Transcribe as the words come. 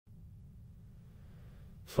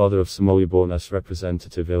father of Somalia-born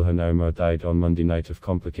Representative Ilhan Omar, died on Monday night of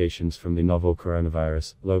complications from the novel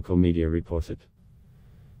coronavirus, local media reported.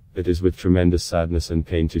 It is with tremendous sadness and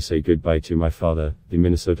pain to say goodbye to my father, the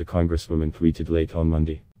Minnesota Congresswoman tweeted late on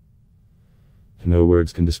Monday. No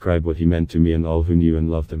words can describe what he meant to me and all who knew and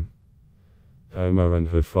loved him. Omar and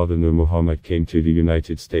her father Nur Muhammad came to the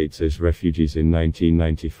United States as refugees in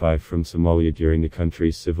 1995 from Somalia during the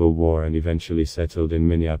country's civil war and eventually settled in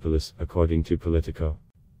Minneapolis, according to Politico.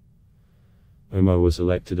 Omar was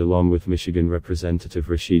elected along with Michigan Representative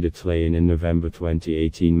Rashida Tlaib in November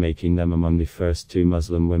 2018, making them among the first two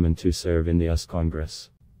Muslim women to serve in the U.S.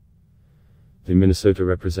 Congress. The Minnesota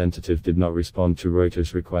representative did not respond to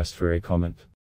Reuters' request for a comment.